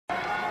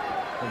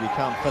Well, you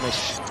can't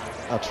finish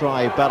a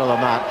try better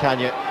than that, can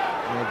you?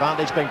 The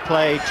advantage being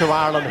played to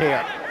Ireland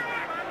here.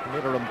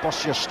 Made a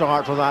robust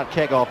start from that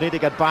kick-off. Need to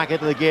get back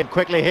into the game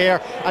quickly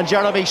here. And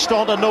Jeremy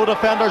Staunton, no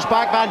defenders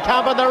back. Van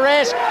Camp in the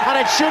race, and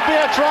it should be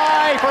a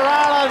try for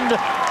Ireland.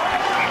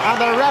 And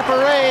the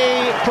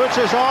referee puts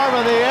his arm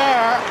in the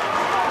air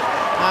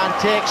and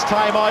takes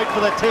time out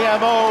for the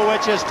TMO,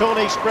 which is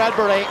Tony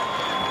Spreadbury.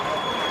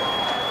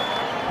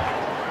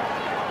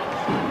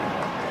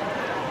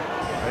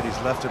 Right, he's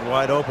left it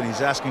wide open.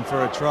 He's asking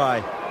for a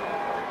try.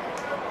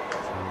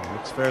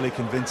 Looks fairly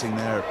convincing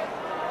there.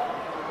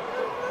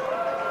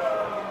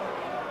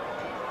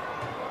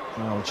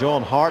 Well,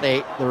 John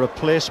Hearty, the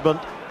replacement,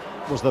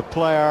 was the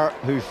player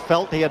who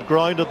felt he had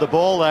grounded the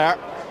ball there.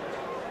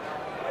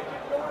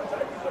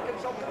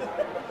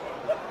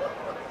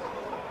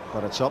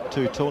 But it's up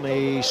to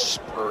Tony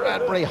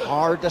Spreadbury.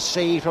 Hard to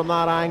see from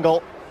that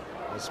angle.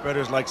 Well,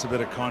 Spreaders likes a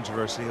bit of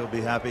controversy. He'll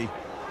be happy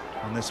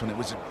on this one. It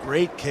was a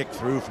great kick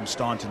through from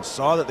Staunton.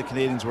 Saw that the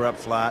Canadians were up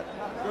flat.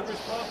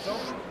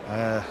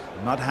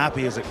 Not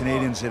happy as a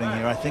Canadian sitting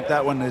here. I think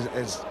that one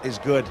is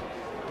good.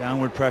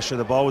 Downward pressure.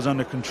 The ball was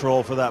under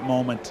control for that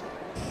moment.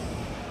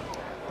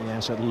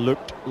 Yes, it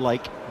looked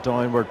like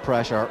downward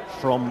pressure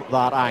from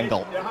that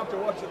angle. You have to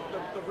watch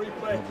the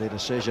replay. The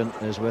decision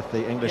is with the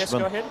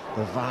Englishman, Yes, go ahead.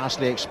 the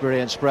vastly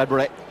experienced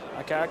Spreadbury.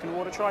 Okay, I can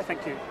award a try,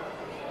 thank you.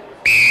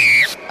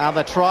 And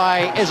the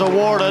try is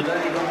awarded.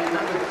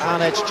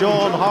 And it's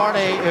John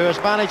Hearty who has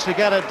managed to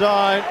get it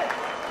down.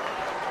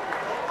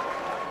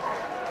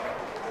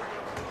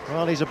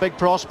 Well, he's a big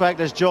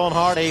prospect, as John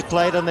Hearty.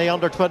 Played in the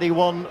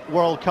Under-21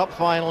 World Cup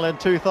final in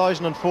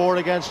 2004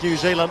 against New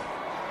Zealand.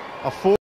 A 4